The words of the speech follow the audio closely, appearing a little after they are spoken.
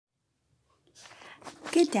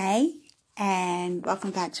Good day and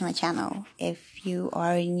welcome back to my channel. If you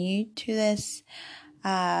are new to this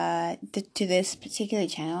to this particular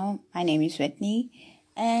channel, my name is Whitney,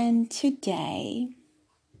 and today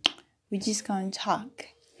we're just going to talk.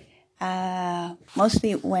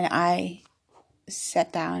 Mostly when I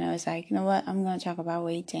sat down, I was like, you know what, I'm going to talk about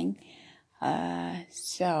waiting.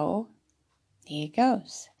 So here it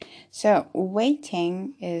goes. So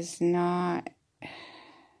waiting is not.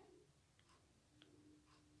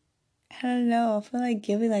 I don't know. I feel like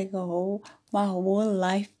giving like my whole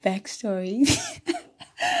life backstory.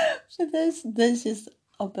 So this is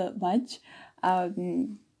a bit much. But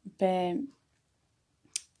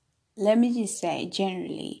let me just say,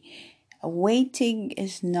 generally, waiting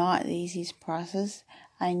is not the easiest process.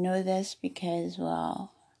 I know this because,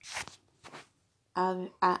 well,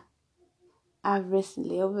 I've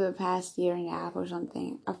recently, over the past year and a half or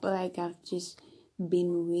something, I feel like I've just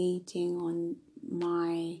been waiting on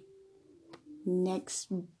my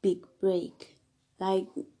next big break. Like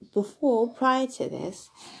before, prior to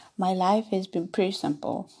this, my life has been pretty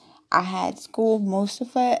simple. I had school most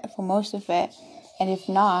of it, and if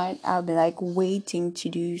not, I'll be like waiting to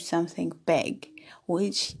do something big,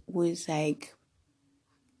 which was like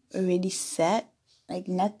already set. Like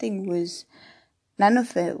none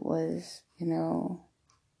of it was,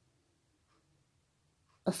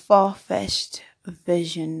 a far-fetched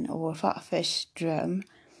vision or a far-fetched dream.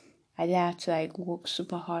 I didn't have to like work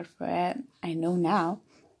super hard for it. I know now.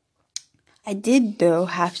 I did though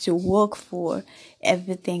have to work for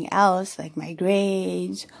everything else, like my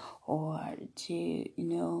grades, or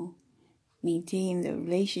to, maintain the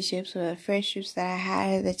relationships or the friendships that I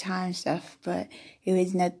had at the time and stuff. But it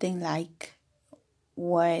was nothing like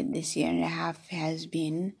what this year and a half has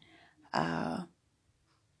been,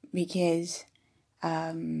 because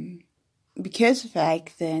of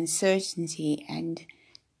like the uncertainty and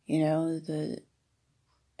the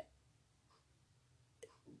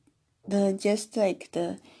just like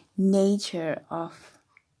the nature of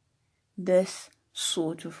this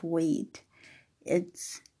sort of weight.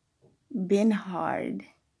 It's been hard,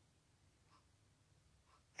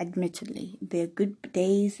 admittedly. There are good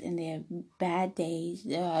days and there are bad days.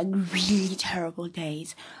 There are really terrible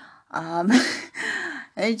days.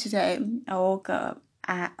 Today I woke up.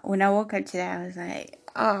 When I woke up today, I was like,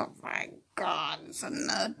 "Oh my God, it's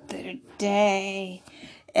another day."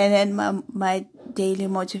 And then my daily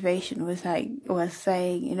motivation was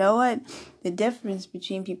saying, you know what, the difference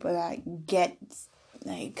between people that get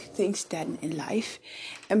like things done in life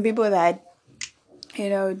and people that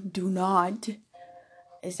do not,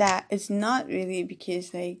 is that it's not really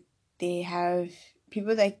because like they have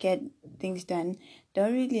people that get things done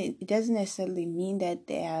don't really, it doesn't necessarily mean that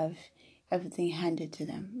they have everything handed to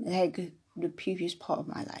them, like the previous part of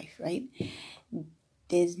my life, right?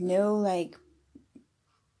 There's no like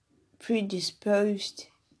predisposed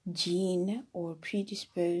gene or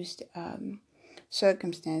predisposed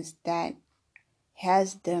circumstance that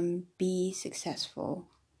has them be successful,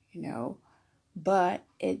 but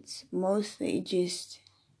it's mostly just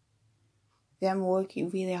them working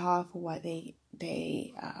really hard for what they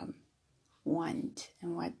want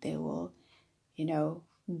and what they will,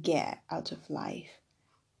 get out of life.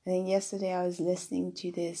 I think yesterday I was listening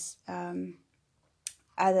to this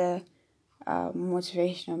other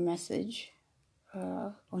motivational message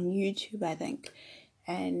on YouTube, I think,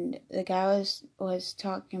 and the guy was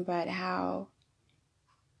talking about how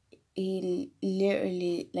he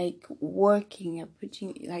literally like working and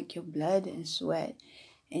putting like your blood and sweat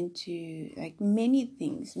into like many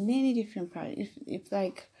things, many different projects. If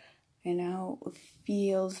like, it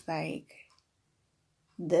feels like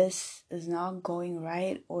this is not going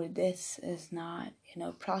right or this is not,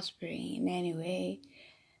 prospering in any way,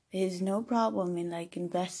 there's no problem in like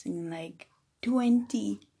investing in like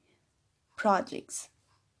 20 projects.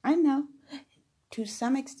 I know to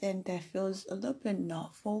some extent that feels a little bit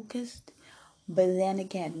not focused, but then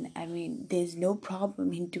again, I mean, there's no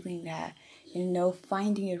problem in doing that,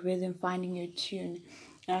 finding your rhythm, finding your tune.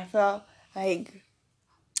 And I felt like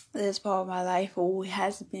this part of my life always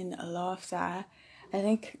has been a lot of that. I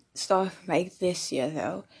think stuff like this year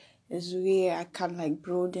though is where I kind of like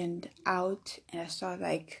broadened out and I started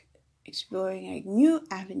like exploring like new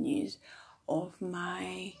avenues of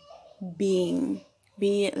my being,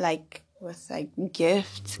 be it like with like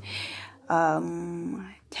gifts,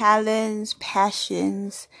 talents,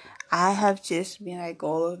 passions. I have just been like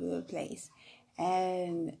all over the place.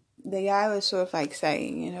 And the guy was sort of like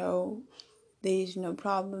saying, there's no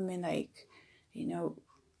problem in like,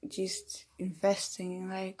 just investing in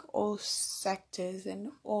like all sectors and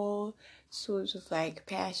all sorts of like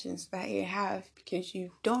passions that you have, because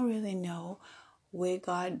you don't really know where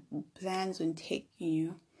God plans on taking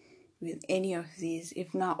you with any of these,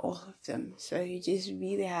 if not all of them. So you just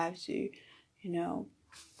really have to,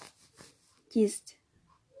 just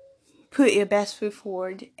put your best foot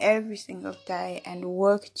forward every single day and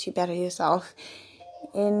work to better yourself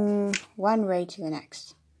in one way to the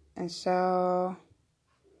next. And so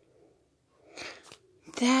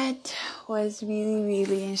that was really,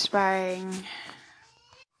 really inspiring.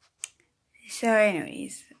 So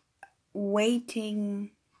anyways,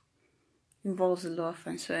 waiting involves a lot of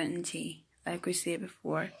uncertainty, like we said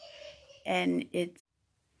before. And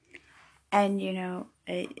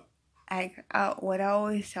what I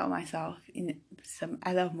always tell myself in some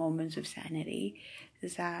other moments of sanity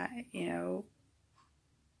is that,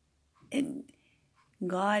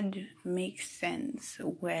 God makes sense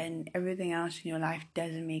when everything else in your life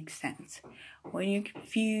doesn't make sense. When you're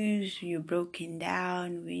confused, you're broken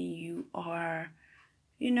down, when you are,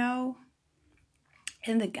 in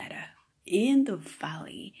the gutter, in the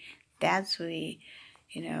valley, that's where,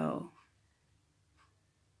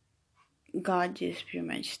 God just pretty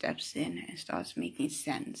much steps in and starts making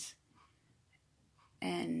sense.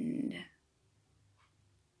 And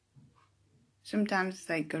sometimes it's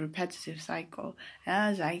like a repetitive cycle. And I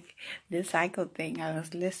was like, this cycle thing I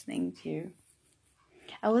was listening to,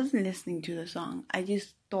 I wasn't listening to the song. I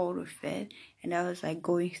just thought of it, and I was like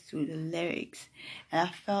going through the lyrics, and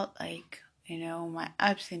I felt like, my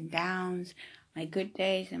ups and downs, my good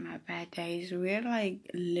days and my bad days were like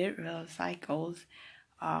literal cycles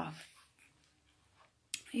of,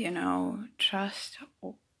 trust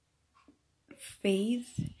or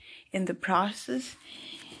faith in the process.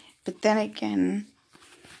 But then again,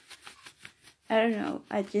 I don't know,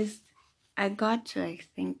 I got to like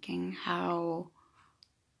thinking how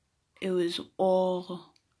it was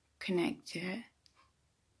all connected.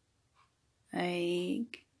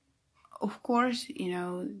 Like, of course,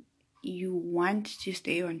 you want to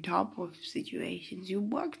stay on top of situations. You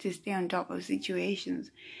work to stay on top of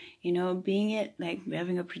situations, being it like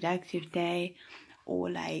having a productive day,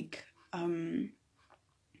 or like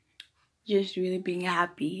just really being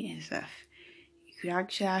happy and stuff. You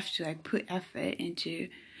actually have to like put effort into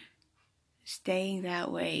staying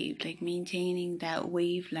that way, like maintaining that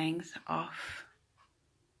wavelength of,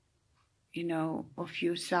 of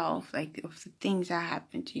yourself, like of the things that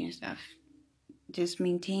happen to you and stuff. Just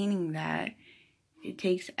maintaining that, it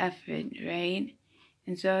takes effort, right?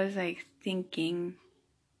 And so I was like thinking,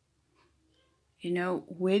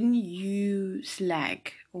 when you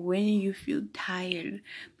slack, when you feel tired,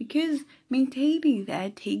 because maintaining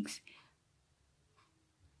that takes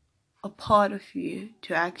a part of you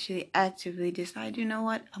to actually actively decide, you know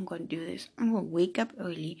what, I'm going to do this. I'm going to wake up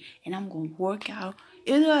early and I'm going to work out,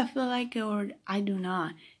 either I feel like it or I do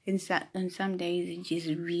not. And some days it just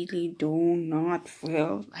really do not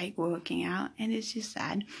feel like working out, and it's just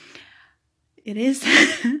sad. It is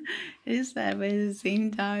it is sad, but at the same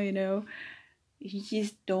time, you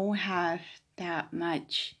just don't have that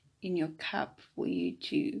much in your cup for you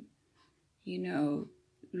to,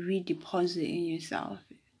 redeposit in yourself.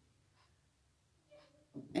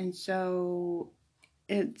 And so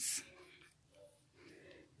it's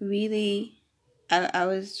really, I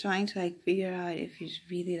was trying to like figure out if it's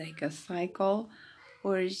really like a cycle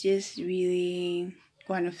or it's just really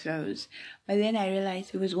one of those. But then I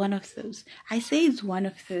realized it was one of those. I say it's one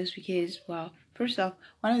of those because, well, first off,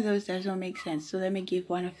 one of those doesn't make sense. So let me give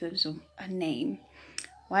one of those a name.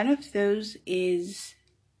 One of those is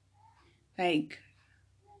like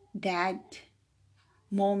that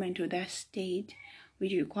moment or that state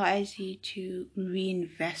which requires you to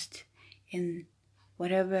reinvest in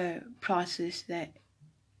whatever process that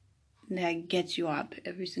gets you up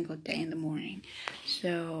every single day in the morning.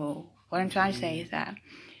 So what I'm trying to say is that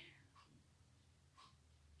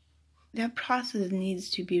process needs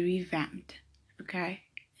to be revamped, okay?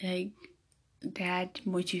 Like, that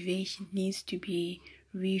motivation needs to be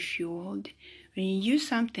refueled. When you use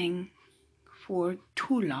something for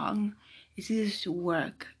too long, it ceases to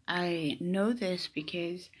work. I know this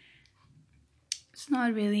because it's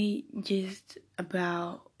not really just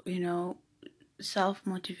about,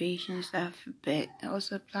 self-motivation stuff, but it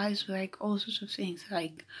also applies to like all sorts of things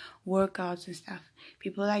like workouts and stuff.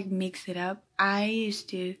 People like mix it up. I used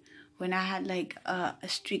to, when I had like a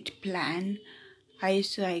strict plan, I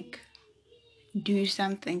used to like do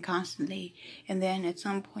something constantly, and then at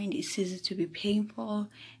some point it ceases to be painful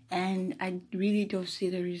and I really don't see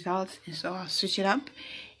the results, and so I'll switch it up.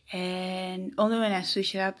 And only when I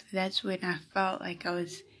switch it up, that's when I felt like I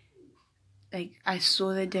was like I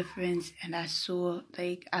saw the difference, and I saw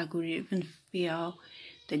like I could even feel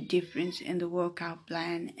the difference in the workout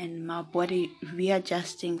plan and my body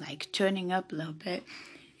readjusting, like turning up a little bit,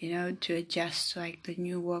 to adjust to like the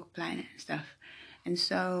new work plan and stuff. And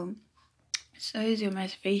so is your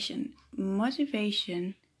motivation.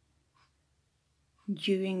 Motivation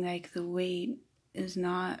during like the weight is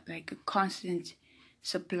not like a constant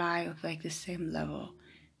supply of like the same level.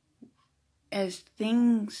 As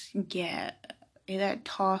things get either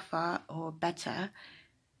tougher or better,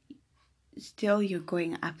 still you're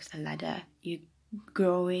going up the ladder. You're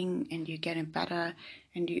growing and you're getting better,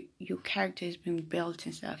 and your character is being built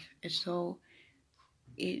and stuff. And so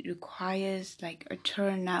it requires like a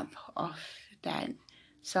turn up of that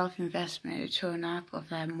self-investment, a turn up of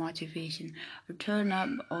that motivation, a turn up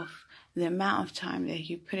of the amount of time that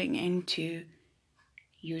you're putting into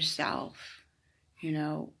yourself,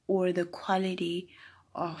 or the quality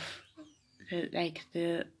of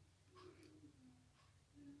the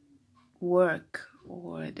work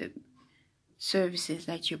or the services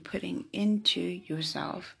that you're putting into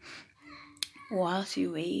yourself whilst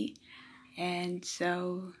you wait. And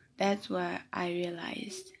so that's what I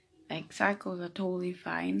realized. Like, cycles are totally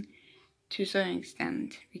fine to a certain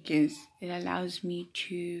extent, because it allows me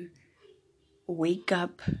to wake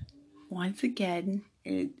up once again.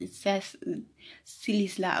 It says silly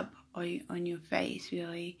slap on your face,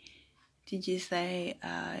 really, to just say,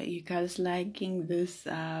 you guys liking this,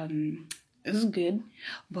 this is good,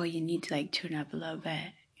 but you need to like turn up a little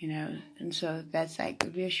bit, and so that's like a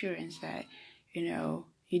reassurance that, you're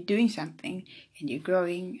doing something and you're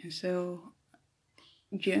growing. And so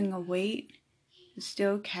during a wait, it's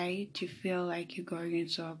still okay to feel like you're going in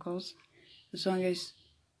circles, as long as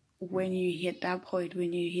when you hit that point,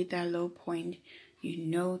 when you hit that low point, you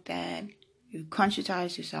know that you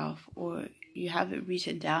conscientize yourself, or you have it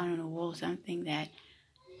written down on the wall, something that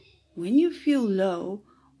when you feel low,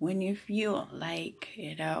 when you feel like,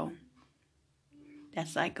 that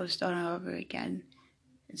cycle starting over again,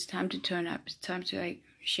 it's time to turn up. It's time to like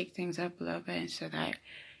shake things up a little bit, so that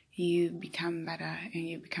you become better and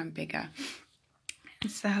you become bigger.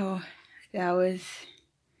 So that was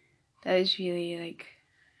really like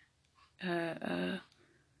a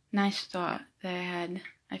nice thought that I had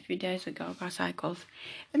a few days ago about cycles.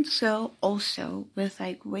 And so also with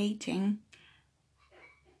like waiting,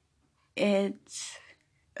 it's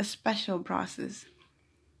a special process.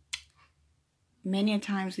 Many a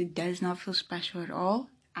times it does not feel special at all.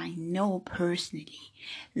 I know personally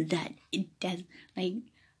that it does. Like,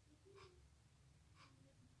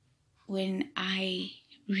 when I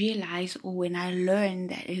realize, or when I learn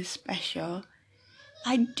that it's special,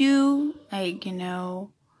 I do like,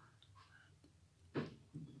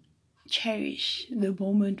 cherish the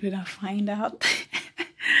moment when I find out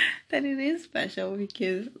that it is special,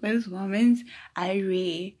 because those moments I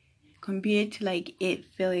really, compared to like it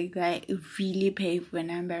feeling like really painful and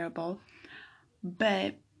unbearable,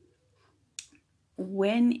 but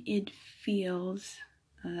when it feels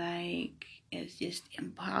like it's just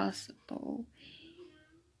impossible,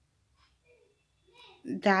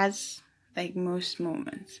 that's like most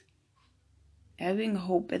moments. Having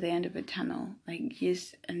hope at the end of a tunnel, like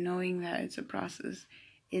just knowing that it's a process,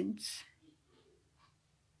 I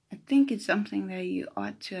think it's something that you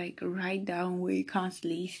ought to like write down where you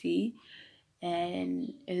constantly see,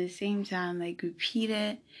 and at the same time like repeat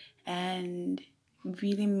it, and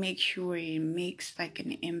really make sure it makes like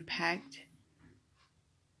an impact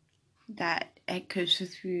that echoes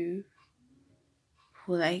through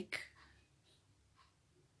for like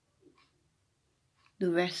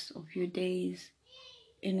the rest of your days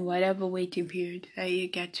in whatever waiting period that you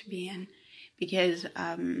get to be in. Because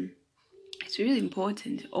it's really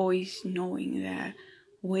important always knowing that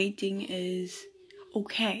waiting is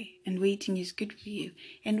okay and waiting is good for you.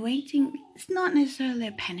 And waiting is not necessarily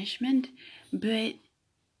a punishment, but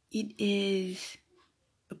it is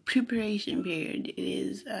a preparation period. It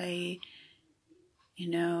is a,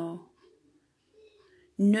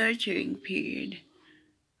 nurturing period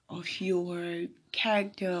of your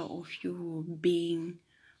character, of your being,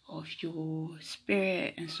 of your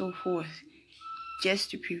spirit, and so forth,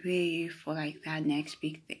 just to prepare you for like that next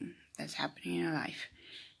big thing that's happening in your life.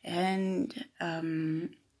 And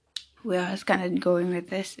where I was kind of going with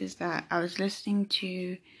this is that I was listening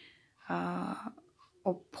to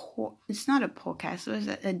it's not a podcast, it was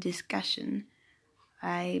a discussion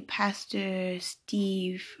by Pastor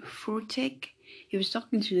Steve Furtick. He was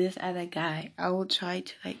talking to this other guy. I will try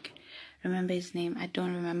to like remember his name. I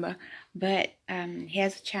don't remember, but he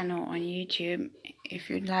has a channel on YouTube. If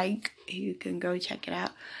you'd like, you can go check it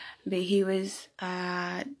out. But he was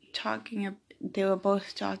talking they were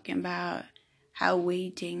both talking about how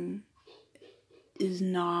waiting is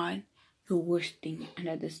not the worst thing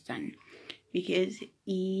under the sun, because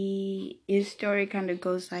his story kind of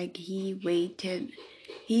goes like he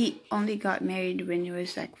only got married when he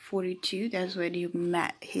was like 42. That's when he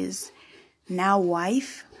met his now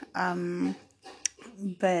wife,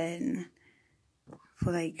 but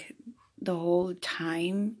for like the whole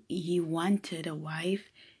time he wanted a wife,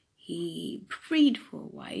 he prayed for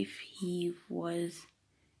a wife. He was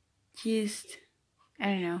just,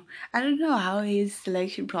 I don't know how his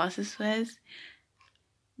selection process was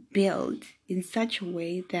built in such a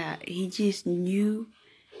way that he just knew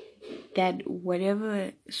that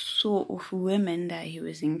whatever sort of women that he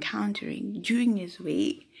was encountering during his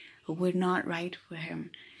wait were not right for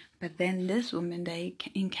him. But then this woman that he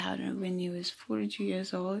encountered when he was 42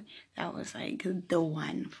 years old, that was like the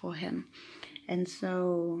one for him. And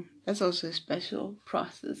so that's also a special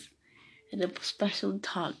process and a special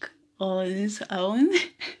talk on its own.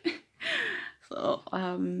 So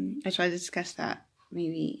I try to discuss that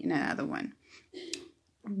maybe in another one.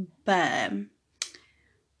 But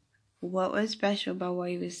what was special about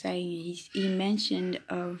what he was saying is he mentioned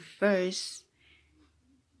a verse.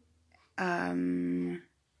 He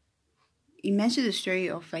mentioned the story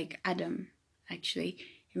of like Adam. Actually,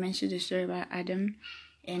 he mentioned the story about Adam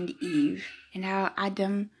and Eve, and how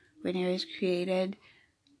Adam, when he was created,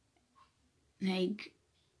 like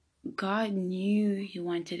God knew he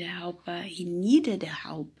wanted a helper. He needed a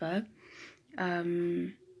helper,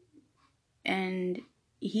 and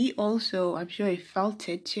he also, I'm sure he felt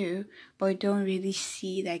it too, but I don't really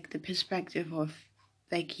see like the perspective of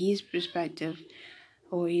like his perspective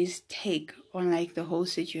or his take on like the whole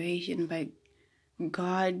situation. But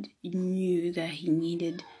God knew that he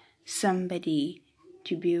needed somebody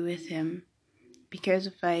to be with him, because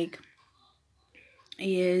of like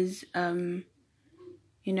his in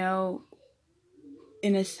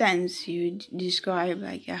a sense you describe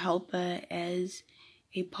like a helper as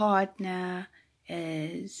a partner,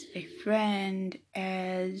 as a friend,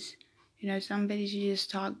 as somebody to just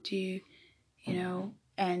talk to,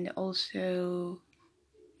 and also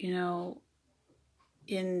in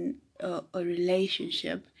a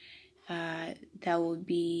relationship that would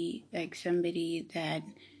be like somebody that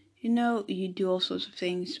you do all sorts of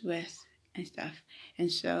things with and stuff.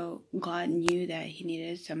 And so God knew that he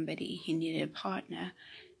needed somebody, he needed a partner,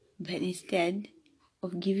 but instead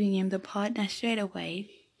of giving him the partner straight away,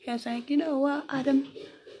 he was like, you know what, Adam,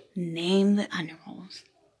 name the animals.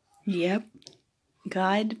 Yep,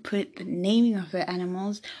 God put the naming of the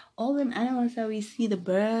animals, all the animals that we see, the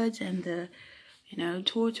birds and the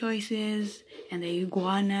tortoises and the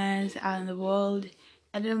iguanas out in the world.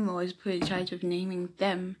 Adam was put in charge of naming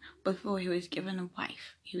them before he was given a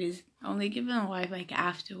wife. He was only given a wife like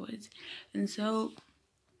afterwards. And so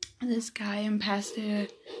this guy and Pastor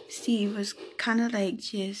Steve was kind of like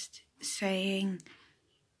just saying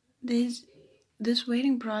this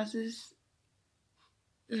waiting process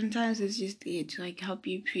sometimes it's just there to like help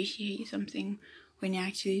you appreciate something when you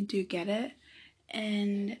actually do get it.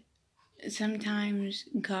 And sometimes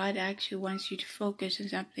God actually wants you to focus on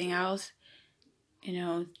something else,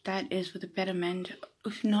 that is for the betterment.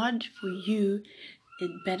 If not for you,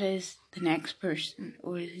 it betters the next person,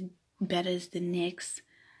 or it betters the next,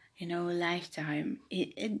 lifetime.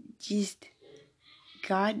 It just,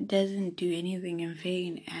 God doesn't do anything in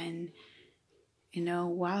vain. And,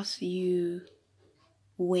 whilst you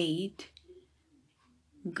wait,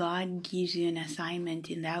 God gives you an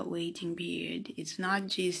assignment in that waiting period. It's not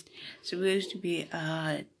just supposed to be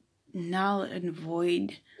a null and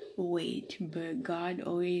void wait, but God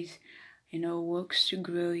always, works to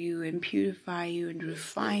grow you and purify you and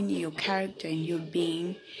refine your character and your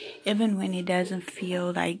being, even when it doesn't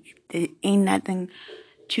feel like there ain't nothing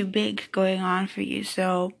too big going on for you.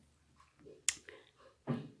 So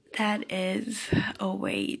that is a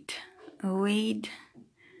wait. A wait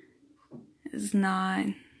is not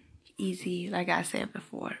easy, like I said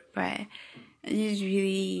before, but it just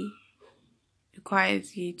really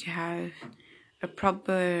requires you to have a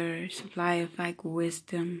proper supply of like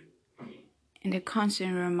wisdom and a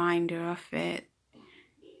constant reminder of it,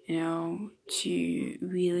 to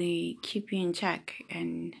really keep you in check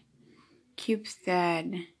and keeps that,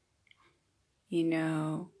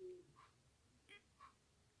 that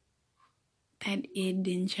id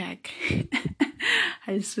in check.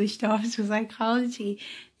 I switched off to psychology.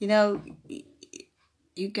 You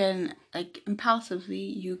can, like, impulsively,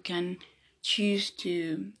 you can choose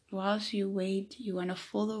to, whilst you wait, you want to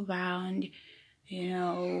fool around,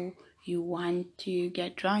 you want to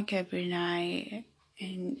get drunk every night,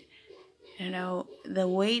 and, the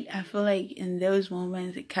weight, I feel like in those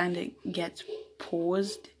moments it kind of gets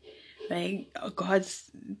paused. Like God's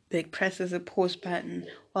like presses a pause button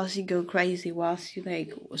whilst you go crazy, whilst you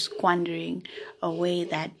like squandering away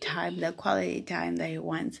that time, the quality time that you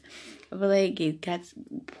want. I feel like it gets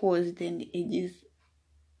paused and it just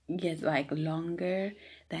gets like longer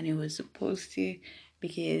than it was supposed to,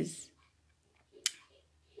 because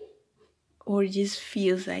or just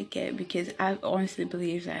feels like it, because I honestly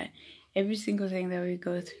believe that every single thing that we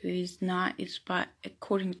go through is not, it's but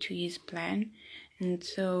according to his plan. And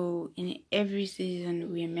so in every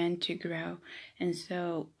season we're meant to grow. And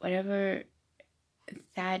so whatever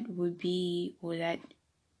that would be, or that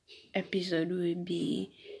episode would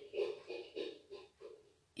be,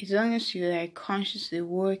 as long as you're like consciously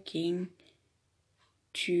working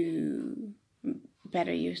to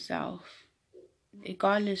better yourself,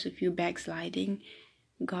 regardless of you backsliding,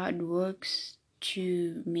 God works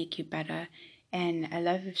to make you better. And I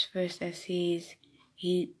love this verse that says,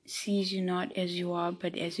 He sees you not as you are,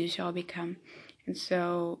 but as you shall become. And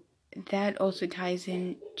so that also ties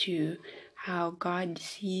into how God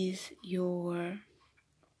sees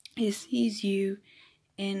He sees you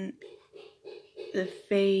in the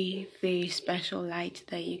very, very special light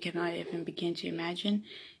that you cannot even begin to imagine.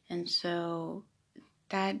 And so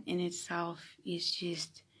that in itself is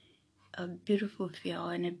just a beautiful feel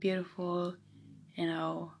and a beautiful,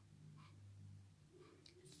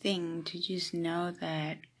 thing to just know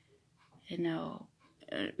that,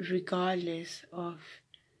 regardless of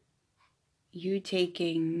you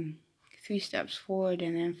taking 3 steps forward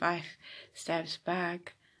and then 5 steps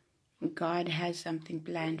back, God has something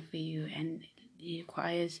planned for you, and He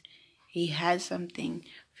has something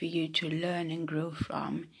for you to learn and grow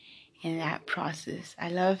from in that process. I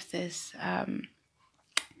love this.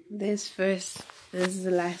 This verse. This is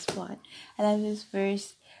the last part. I love this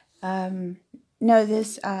verse.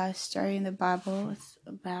 This story in the Bible is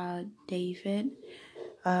about David.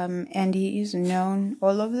 And he is known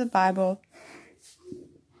all over the Bible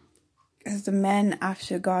as the man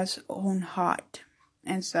after God's own heart.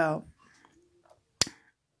 And so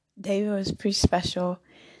David was pretty special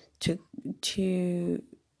to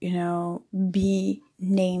be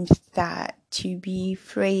named that, to be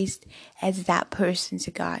phrased as that person to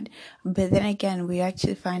God. But then again, we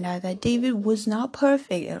actually find out that David was not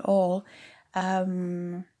perfect at all.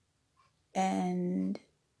 And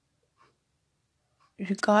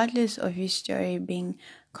regardless of his story being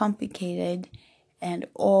complicated and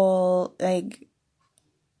all, like,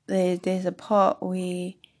 there's a part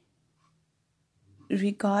where,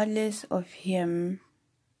 regardless of him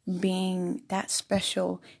being that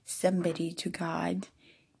special somebody to God,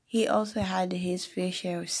 he also had his fair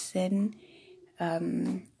share of sin.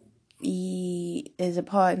 There's a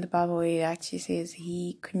part in the Bible where it actually says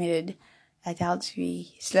he committed adultery,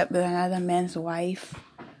 he slept with another man's wife,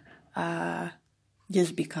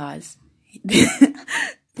 just because.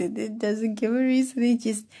 It doesn't give a reason. He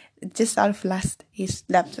just out of lust, he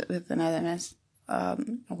slept with another man's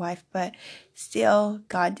wife. But still,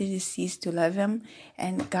 God didn't cease to love him,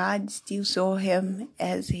 and God still saw him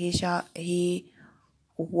as he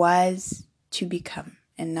was to become,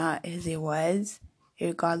 and not as he was,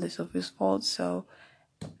 regardless of his faults. So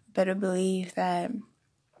better believe that,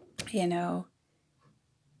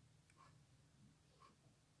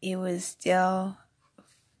 it was still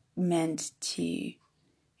meant to,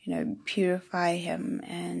 purify him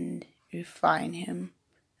and refine him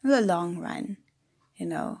in the long run.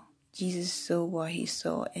 Jesus saw what he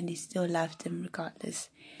saw, and he still loved him regardless.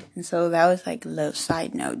 And so that was like a little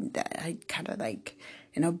side note that I kind of like,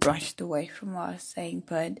 brushed away from what I was saying.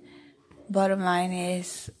 But bottom line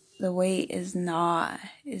is, the way is not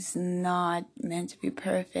meant to be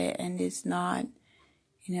perfect, and it's not,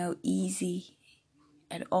 easy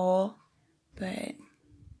at all. But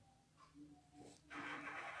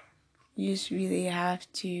you just really have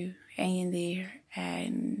to hang in there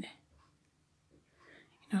and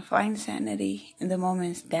find sanity in the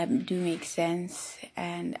moments that do make sense,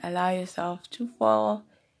 and allow yourself to fall,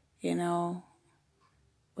 when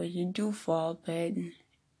you do fall. But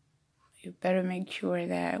you better make sure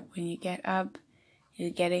that when you get up,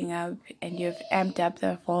 you're getting up and you've amped up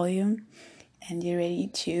the volume, and you're ready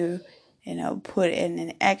to, put in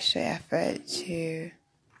an extra effort to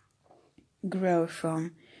grow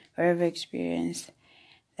from whatever experience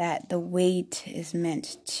that the weight is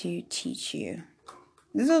meant to teach you.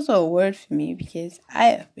 This is also a word for me, because I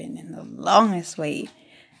have been in the longest wait.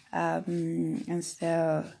 And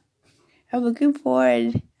so I'm looking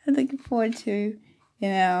forward to,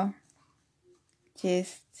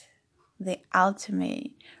 just the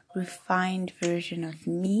ultimate refined version of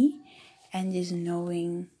me. and just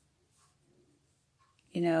knowing,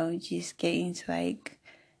 just getting to like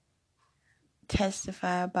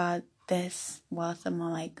testify about this whilst I'm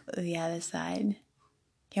on like the other side.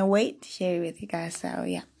 Can't wait to share it with you guys. So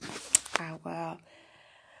yeah, I will.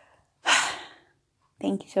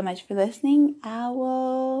 Thank you so much for listening. I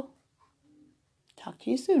will talk to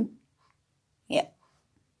you soon. Yeah.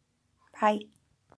 Bye.